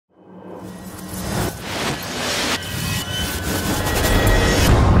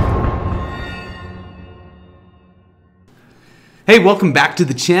Hey, welcome back to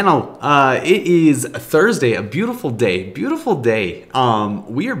the channel. It is Thursday, a beautiful day,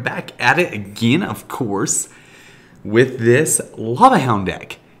 we are back at it again, of course, with this Lava Hound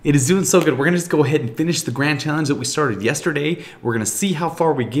deck. It is doing so good. We're gonna just go ahead and finish the grand challenge that we started yesterday. We're gonna see how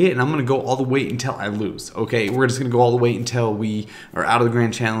far we get, and I'm gonna go all the way until I lose. Okay, we're just gonna go all the way until we are out of the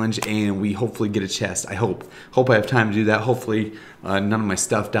grand challenge and we hopefully get a chest. I hope I have time to do that. Hopefully none of my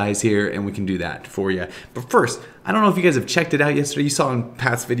stuff dies here and we can do that for you. But first, I don't know if you guys have checked it out yesterday. You saw in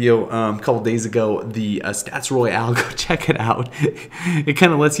Pat's video a couple days ago the stats Royale. Go check it out. It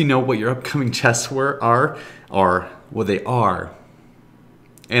kind of lets you know what your upcoming chests are what they are.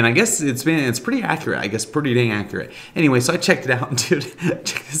 And I guess it's pretty accurate. I guess pretty dang accurate. Anyway, so I checked it out, dude.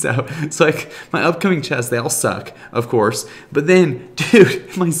 Check this out. So like my upcoming chests, they all suck, of course. But then,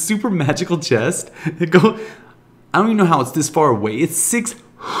 dude, my super magical chest, I don't even know how it's this far away. It's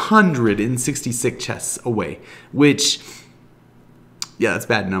 666 chests away, which, yeah, that's a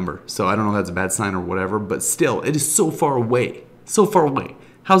bad number. So I don't know if that's a bad sign or whatever, but still, it is so far away. So far away.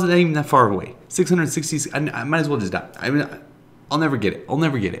 How's it even that far away? 666. I might as well just die. I mean, I'll never get it. I'll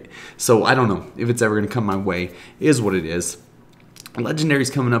never get it. So I don't know if it's ever going to come my way. It is what it is. Legendary's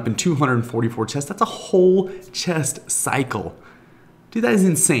coming up in 244 chests. That's a whole chest cycle. Dude, that is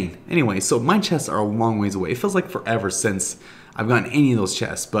insane. Anyway, so my chests are a long ways away. It feels like forever since I've gotten any of those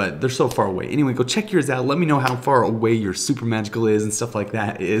chests, but they're so far away. Anyway, go check yours out. Let me know how far away your super magical is and stuff like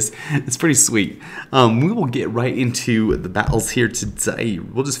that is. It's pretty sweet. We will get right into the battles here today.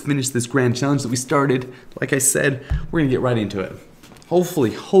 We'll just finish this grand challenge that we started. Like I said, we're gonna get right into it. Hopefully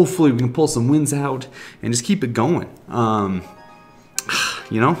we can pull some wins out and just keep it going.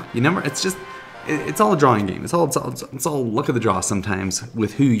 You know, it's all a drawing game. It's all luck of the draw sometimes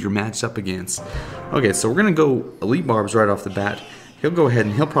with who you're matched up against. Okay, so we're gonna go Elite Barbs right off the bat. He'll go ahead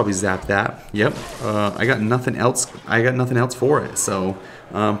and he'll probably zap that. Yep. I got nothing else. For it. So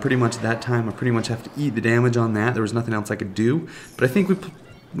pretty much at that time, I pretty much have to eat the damage on that. There was nothing else I could do. But I think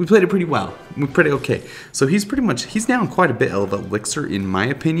we played it pretty well. We're pretty okay. So he's down quite a bit of elixir in my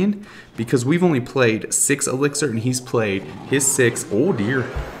opinion, because we've only played 6 elixir and he's played his 6. Oh dear.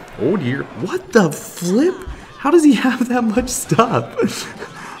 Oh dear, what the flip? How does he have that much stuff?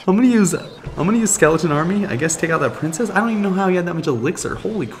 I'm gonna use Skeleton Army, I guess take out that princess. I don't even know how he had that much elixir.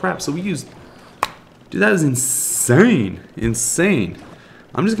 Holy crap, so we used, dude, that is insane, insane.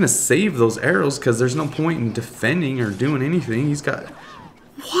 I'm just gonna save those arrows because there's no point in defending or doing anything. He's got,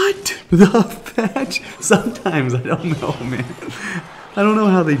 what the fetch? Sometimes, I don't know, man. I don't know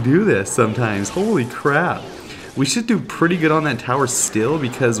how they do this sometimes, holy crap. We should do pretty good on that tower still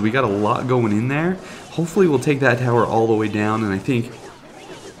because we got a lot going in there. Hopefully we'll take that tower all the way down, and I think,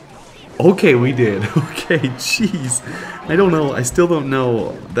 okay, we did. Okay, jeez. I don't know. I still don't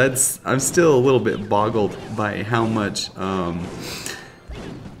know. I'm still a little bit boggled by how much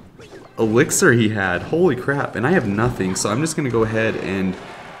elixir he had. Holy crap. And I have nothing, so I'm just going to go ahead and,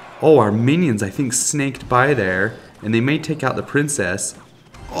 oh, our minions, I think, snaked by there, and they may take out the princess.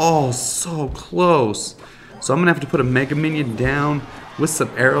 Oh, so close. So I'm going to have to put a Mega Minion down with some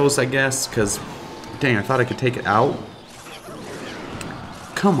arrows, I guess, because, dang, I thought I could take it out.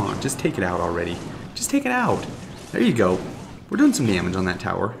 Come on, just take it out already. Just take it out. There you go. We're doing some damage on that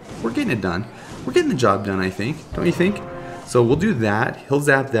tower. We're getting it done. We're getting the job done, I think. Don't you think? So we'll do that. He'll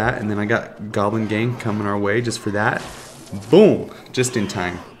zap that, and then I got Goblin Gang coming our way just for that. Boom. Just in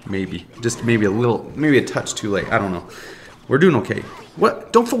time, maybe. Just maybe a touch too late. I don't know. We're doing okay.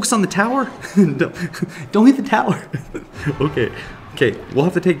 What? Don't focus on the tower? Don't hit the tower. Okay. Okay, we'll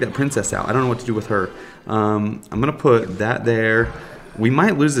have to take that princess out. I don't know what to do with her. I'm going to put that there. We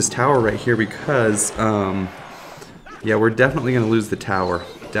might lose this tower right here because, yeah, we're definitely going to lose the tower.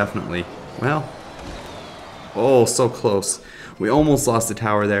 Definitely. Well, oh, so close. We almost lost the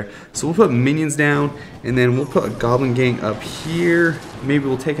tower there. So we'll put minions down, and then we'll put a Goblin Gang up here. Maybe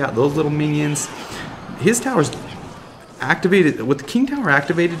we'll take out those little minions. His tower's activated. With the King Tower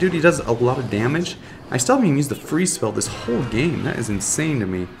activated, dude, he does a lot of damage. I still haven't even used the freeze spell this whole game. That is insane to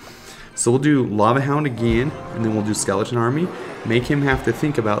me. So we'll do Lava Hound again, and then we'll do Skeleton Army. Make him have to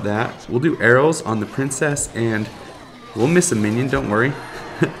think about that. We'll do arrows on the princess, and we'll miss a minion, don't worry.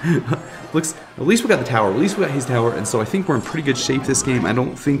 Looks, at least we got the tower. At least we got his tower, and so I think we're in pretty good shape this game. I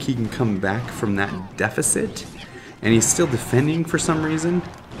don't think he can come back from that deficit. And he's still defending for some reason.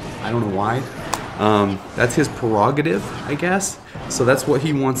 I don't know why. That's his prerogative, I guess. So that's what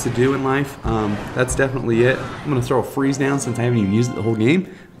he wants to do in life. That's definitely it. I'm going to throw a freeze down since I haven't even used it the whole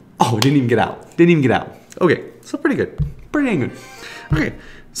game. Oh, it didn't even get out. Didn't even get out. Okay, so pretty good. Pretty dang good. Okay,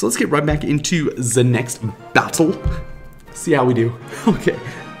 so let's get right back into the next battle. See how we do. Okay,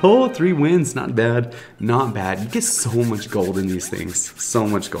 Oh, 3 wins. Not bad. Not bad. You get so much gold in these things. So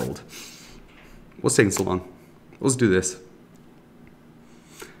much gold. What's taking so long? Let's do this.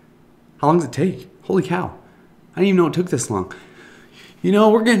 How long does it take? Holy cow. I didn't even know it took this long. You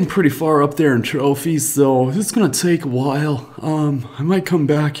know, we're getting pretty far up there in trophies, so it's gonna take a while. I might come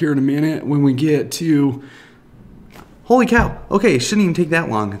back here in a minute when we get to... Holy cow. Okay, it shouldn't even take that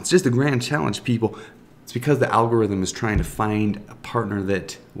long. It's just a grand challenge, people. It's because the algorithm is trying to find a partner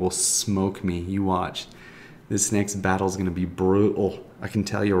that will smoke me. You watch. This next battle is gonna be brutal. I can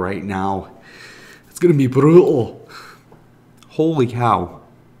tell you right now. It's gonna be brutal. Holy cow.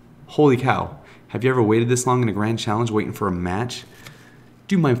 Holy cow. Have you ever waited this long in a grand challenge waiting for a match?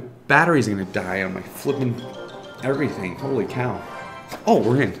 Dude, my battery's gonna die on my flipping everything. Holy cow. Oh,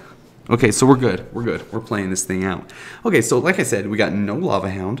 we're in. Okay, so we're good. We're good. We're playing this thing out. Okay, so like I said, we got no Lava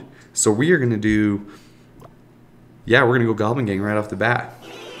Hound. So we are gonna do... Yeah, we're gonna go Goblin Gang right off the bat.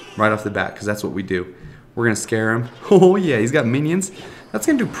 Right off the bat, because that's what we do. We're gonna scare him. Oh yeah, he's got minions. That's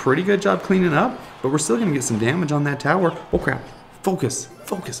gonna do a pretty good job cleaning up, but we're still gonna get some damage on that tower. Oh crap. Focus.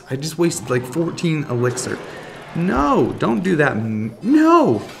 Focus. I just wasted like 14 elixir. No, don't do that.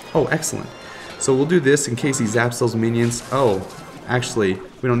 No. Oh, excellent. So we'll do this in case he zaps those minions. Oh, actually,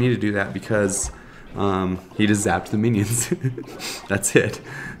 we don't need to do that because he just zapped the minions. That's it.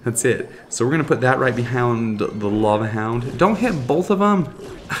 That's it. So we're going to put that right behind the Lava Hound. Don't hit both of them.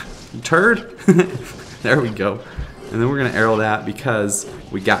 Turd. There we go. And then we're going to arrow that because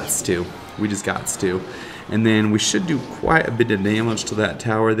we gots to. We just gots to. And then we should do quite a bit of damage to that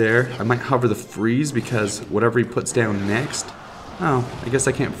tower there. I might hover the freeze because whatever he puts down next... Oh, I guess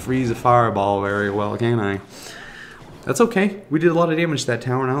I can't freeze a fireball very well, can I? That's okay. We did a lot of damage to that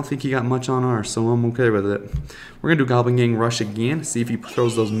tower, and I don't think he got much on ours, so I'm okay with it. We're going to do Goblin Gang Rush again, see if he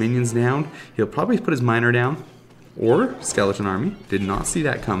throws those minions down. He'll probably put his miner down, or Skeleton Army. Did not see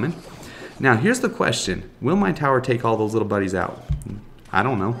that coming. Now, here's the question. Will my tower take all those little buddies out? I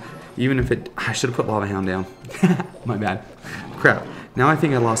don't know. Even if it... I should have put Lava Hound down. My bad. Crap. Now I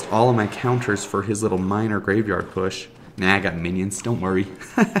think I lost all of my counters for his little miner graveyard push. Nah, I got minions. Don't worry.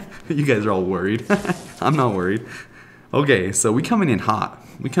 You guys are all worried. I'm not worried. Okay, so we coming in hot.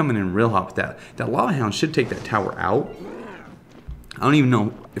 We coming in real hot with that. That Lava Hound should take that tower out. I don't even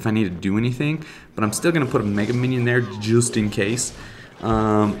know if I need to do anything, but I'm still going to put a Mega Minion there just in case.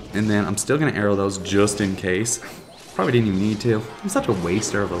 And then I'm still going to arrow those just in case. Probably didn't even need to. I'm such a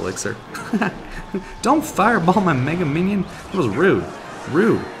waster of elixir. Don't fireball my Mega Minion. That was rude.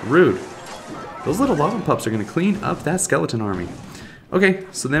 Rude. Rude. Those little lava pups are going to clean up that skeleton army. Okay,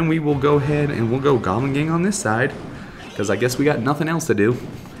 so then we will go ahead and we'll go Goblin Gang on this side. Because I guess we got nothing else to do.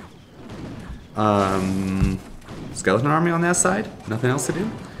 Skeleton army on that side. Nothing else to do.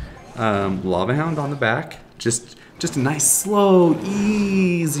 Lava Hound on the back. Just a nice, slow,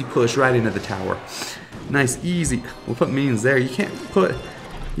 easy push right into the tower. Nice, easy. We'll put minions there. You can't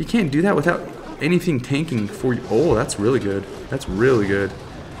do that without anything tanking for you. Oh, that's really good. That's really good.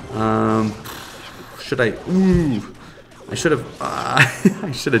 Should I? Ooh, I should have.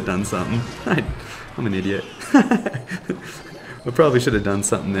 I should have done something. I'm an idiot. I probably should have done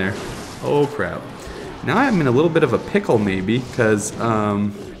something there. Oh crap. Now I'm in a little bit of a pickle maybe because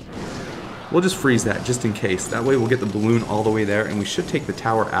we'll just freeze that just in case. That way we'll get the balloon all the way there and we should take the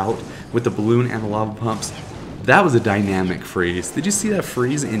tower out with the balloon and the lava pumps. That was a dynamic freeze. Did you see that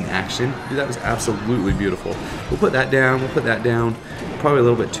freeze in action? Dude, that was absolutely beautiful. We'll put that down. We'll put that down. Probably a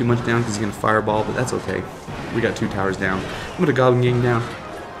little bit too much down because he's going to fireball, but that's okay. We got 2 towers down. I'm going to Goblin Gang down.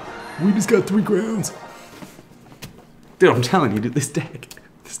 We just got 3 grounds. Dude, I'm telling you, dude, this deck,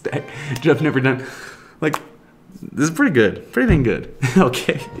 dude, I've never done, like, this is pretty good, pretty dang good.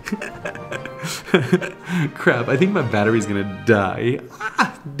 Okay. Crap, I think my battery's gonna die.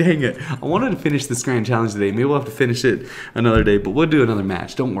 Ah, dang it. I wanted to finish this grand challenge today. Maybe we'll have to finish it another day, but we'll do another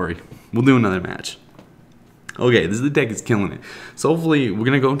match. Don't worry. We'll do another match. Okay, the deck is killing it. So hopefully we're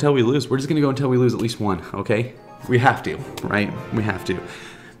gonna go until we lose. We're just gonna go until we lose at least one, okay? We have to, right? We have to.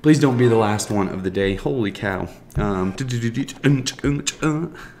 Please don't be the last one of the day. Holy cow.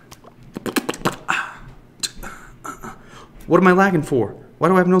 What am I lagging for? Why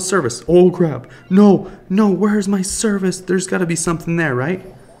do I have no service? Oh crap. No, no, where's my service? There's gotta be something there, right?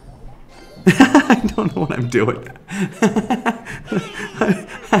 I don't know what I'm doing.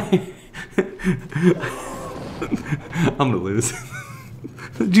 I'm gonna lose.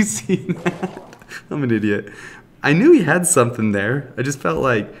 Did you see that? I'm an idiot. I knew he had something there. I just felt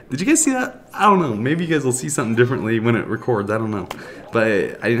like, did you guys see that? I don't know. Maybe you guys will see something differently when it records. I don't know.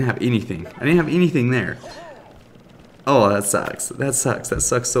 But I didn't have anything. I didn't have anything there. Oh, that sucks. That sucks. That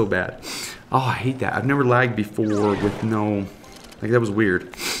sucks so bad. Oh, I hate that. I've never lagged before with no, like that was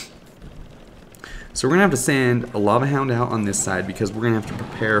weird. So we're going to have to send a Lava Hound out on this side because we're going to have to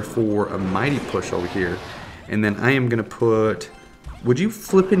prepare for a Mighty Push over here. And then I am going to put... Would you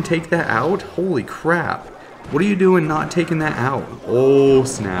flip and take that out? Holy crap. What are you doing not taking that out? Oh,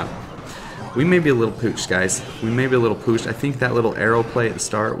 snap. We may be a little pooched, guys. We may be a little pooched. I think that little arrow play at the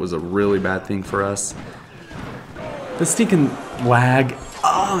start was a really bad thing for us. The stinking lag.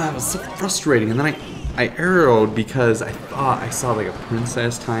 Oh, that was so frustrating. And then I arrowed because I thought I saw like a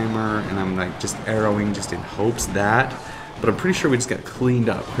princess timer, and I'm like just arrowing just in hopes that. But I'm pretty sure we just got cleaned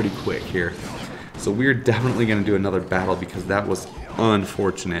up pretty quick here. So we're definitely going to do another battle because that was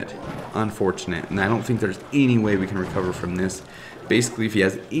unfortunate. Unfortunate. And I don't think there's any way we can recover from this. Basically, if he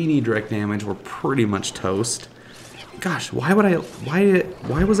has any direct damage, we're pretty much toast. Gosh, why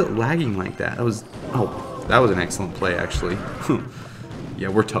was it lagging like that? That was an excellent play actually. Yeah,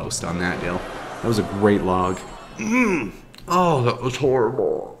 we're toast on that deal. That was a great log. Oh, that was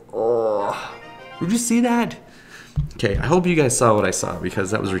horrible. Oh. Did you see that? Okay, I hope you guys saw what I saw because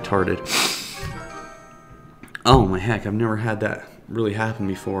that was retarded. Oh my heck, I've never had that really happen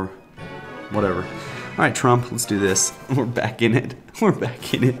before. Whatever. Alright, Trump, let's do this. We're back in it. We're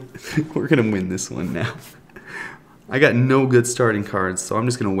back in it. We're gonna win this one now. I got no good starting cards, so I'm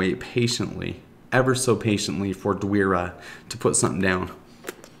just gonna wait patiently, ever so patiently, for Dwira to put something down.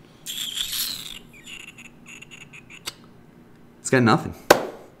 It's got nothing.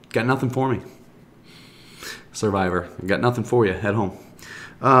 Got nothing for me. Survivor, I got nothing for you. Head home.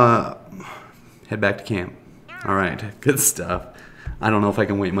 Head back to camp. Alright, good stuff. I don't know if I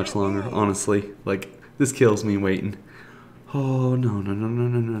can wait much longer, honestly. Like, this kills me waiting. Oh,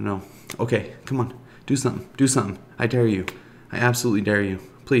 no. Okay, come on. Do something. Do something. I dare you. I absolutely dare you.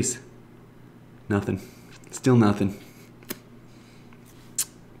 Please. Nothing. Still nothing.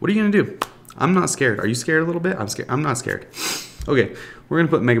 What are you gonna do? I'm not scared. Are you scared a little bit? I'm scared. I'm not scared. Okay, we're gonna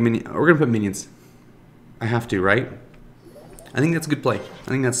put we're gonna put minions. I have to, right? I think that's a good play. I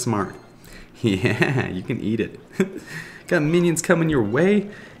think that's smart. Yeah, you can eat it. Got minions coming your way,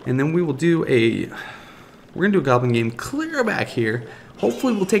 and then we will do we're gonna do a goblin game clear back here.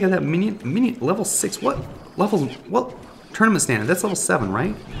 Hopefully we'll take out that minion level 6. What tournament standard? That's level 7,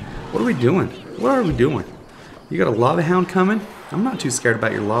 right? What are we doing? What are we doing? You got a lava hound coming? I'm not too scared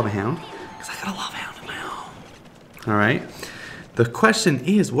about your lava hound, because I got a lava hound of my own. Alright. The question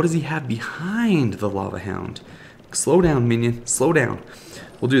is, what does he have behind the lava hound? Slow down, minion. Slow down.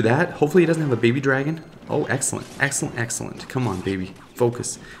 We'll do that. Hopefully he doesn't have a baby dragon. Oh, excellent. Excellent, excellent. Come on, baby.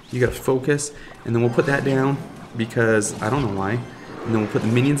 Focus. You gotta focus. And then we'll put that down because I don't know why. And then we'll put the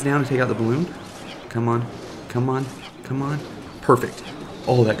minions down to take out the balloon. Come on. Come on. Come on. Perfect.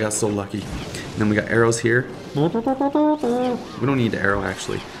 Oh, that got so lucky. And then we got arrows here. We don't need to arrow,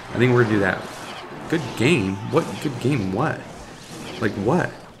 actually. I think we're gonna do that. Good game? What? Good game what? Like what?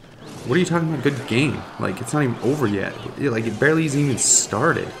 What are you talking about good game? Like, it's not even over yet. Like, it barely isn't even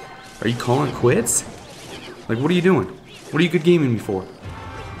started. Are you calling it quits? Like, what are you doing? What are you good gaming me for?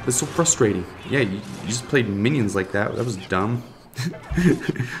 That's so frustrating. Yeah, you just played minions like that. That was dumb.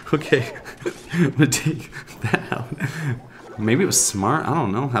 Okay. I'm gonna take that out. Maybe it was smart. I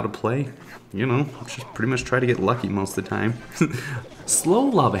don't know how to play. You know, just pretty much try to get lucky most of the time. Slow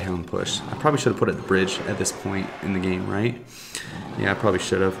lava hound push. I probably should have put it at the bridge at this point in the game, right? Yeah, I probably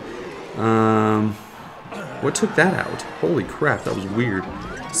should have. What took that out? Holy crap, that was weird.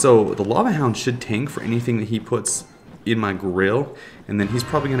 So the lava hound should tank for anything that he puts in my grill, and then he's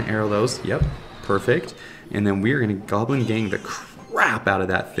probably gonna arrow those. Yep, perfect. And then we're gonna goblin gang the crap out of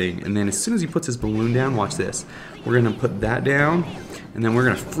that thing. And then as soon as he puts his balloon down, watch this. We're gonna put that down, and then we're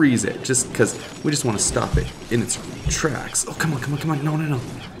gonna freeze it just because we just want to stop it in its tracks. Oh, come on, come on, come on. No, no, no.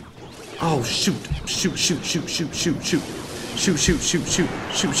 Oh, shoot. Shoot, shoot, shoot, shoot, shoot, shoot. Shoot, shoot, shoot, shoot,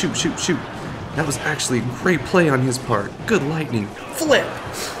 shoot, shoot, shoot, shoot. That was actually a great play on his part. Good lightning. Flip!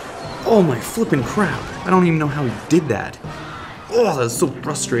 Oh my flipping crap. I don't even know how he did that. Oh, that's so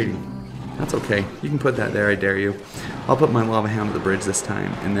frustrating. That's okay. You can put that there, I dare you. I'll put my lava hound to the bridge this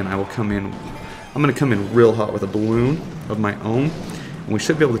time, and then I will come in. I'm going to come in real hot with a balloon of my own, and we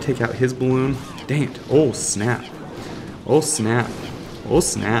should be able to take out his balloon. Dang it. Oh, snap. Oh, snap. Oh,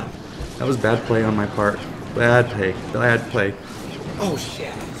 snap. That was bad play on my part. Bad play. Bad play. Oh,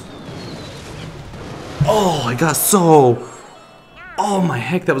 shit. Oh, I got so... Oh, my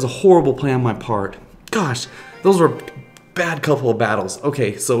heck. That was a horrible play on my part. Gosh, those were a bad couple of battles.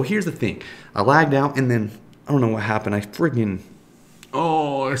 Okay, so here's the thing. I lagged out, and then I don't know what happened. I friggin'...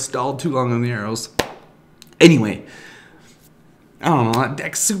 Oh, I stalled too long on the arrows. Anyway, I don't know. That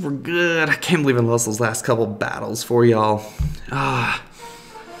deck's super good. I can't believe I lost those last couple battles for y'all.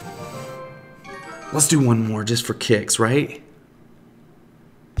 Let's do one more just for kicks, right?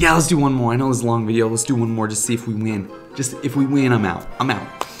 Yeah, let's do one more. I know this is a long video. Let's do one more. Just see if we win. Just if we win, I'm out. I'm out.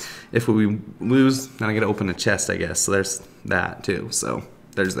 If we lose, then I gotta open a chest, I guess. So there's that too. So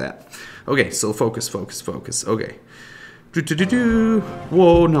there's that. Okay, so focus, focus, focus. Okay.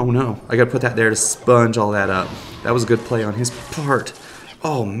 Whoa, no. I gotta put that there to sponge all that up. That was a good play on his part.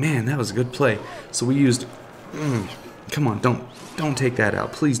 Oh man, that was a good play. So we used. Come on, don't take that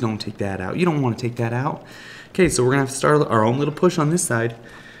out. Please don't take that out. You don't want to take that out. Okay, so we're gonna have to start our own little push on this side.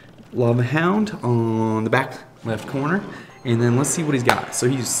 Lava Hound on the back left corner. And then let's see what he's got. So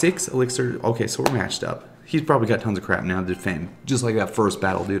he used 6 elixir. Okay, so we're matched up. He's probably got tons of crap now to defend. Just like that first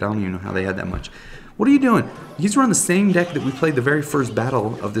battle, dude. I don't even know how they had that much. What are you doing? He's running the same deck that we played the very first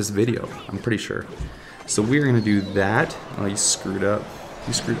battle of this video. I'm pretty sure. So we're going to do that. Oh, you screwed up.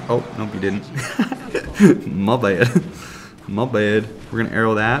 You screwed. Oh, nope, you didn't. My bad. My bad. We're going to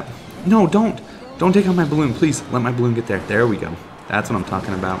arrow that. No, don't. Don't take out my balloon. Please let my balloon get there. There we go. That's what I'm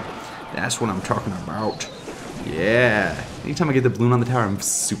talking about. That's what I'm talking about. Yeah. Anytime I get the balloon on the tower, I'm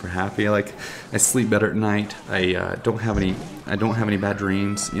super happy. I sleep better at night. I don't have any bad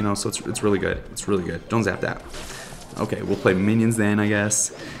dreams, you know, so it's really good. It's really good. Don't zap that. Okay, we'll play minions then, I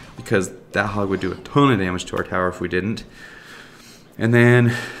guess, because that hog would do a ton of damage to our tower if we didn't. And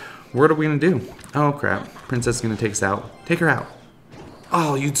then what are we gonna do? Oh crap. Princess is gonna take us out. Take her out.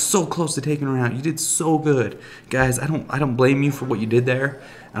 Oh, you're so close to taking her out. You did so good. Guys, I don't blame you for what you did there.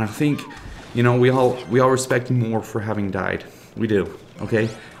 And I think, you know, we all respect you more for having died. We do, okay?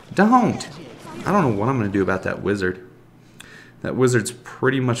 Don't! I don't know what I'm going to do about that wizard. That wizard's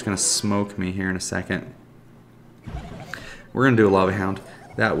pretty much going to smoke me here in a second. We're going to do a Lava Hound.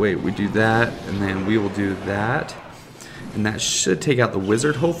 That way we do that, and then we will do that. And that should take out the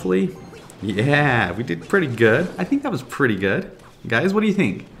wizard, hopefully. Yeah, we did pretty good. I think that was pretty good. Guys, what do you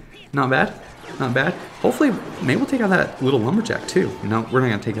think? Not bad? Not bad. Hopefully, maybe we'll take out that little lumberjack too. No, we're not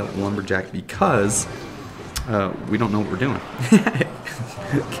going to take out the lumberjack because we don't know what we're doing.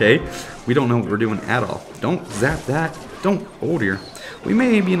 Okay? We don't know what we're doing at all. Don't zap that. Don't. Oh dear. We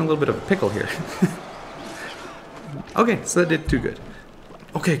may be in a little bit of a pickle here. Okay, so that did too good.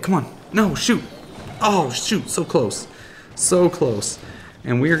 Okay, come on. No, shoot. Oh, shoot. So close. So close.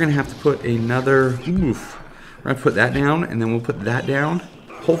 And we are going to have to put another... Oof. We're going to put that down, and then we'll put that down.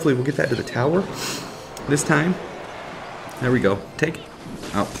 Hopefully we'll get that to the tower this time. There we go. Take.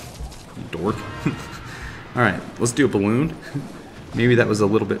 Oh, dork. Alright, let's do a balloon. Maybe that was a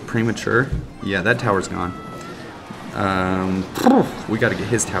little bit premature. Yeah, that tower's gone. We got to get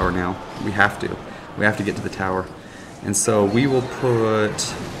his tower now. We have to. We have to get to the tower. And so we will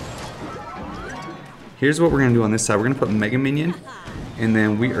put... Here's what we're going to do on this side. We're going to put Mega Minion. And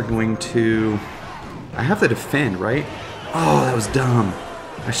then we are going to... I have to defend, right? Oh, that was dumb.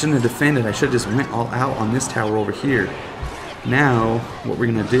 I shouldn't have defended. I should have just went all out on this tower over here. Now, what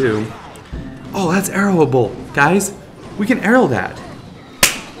we're going to do... Oh, that's arrowable. Guys, we can arrow that.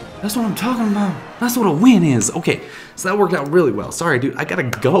 That's what I'm talking about. That's what a win is. Okay, so that worked out really well. Sorry, dude. I gotta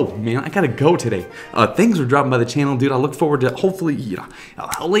go, man. I gotta go today. Thanks for dropping by the channel, dude. I look forward to hopefully, you know,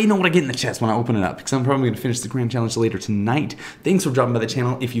 I'll let you know what I get in the chest when I open it up because I'm probably gonna finish the grand challenge later tonight. Thanks for dropping by the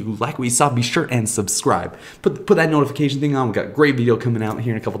channel. If you like what you saw, be sure and subscribe. Put that notification thing on. We got a great video coming out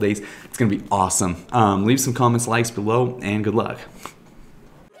here in a couple days. It's gonna be awesome. Leave some comments, likes below, and good luck.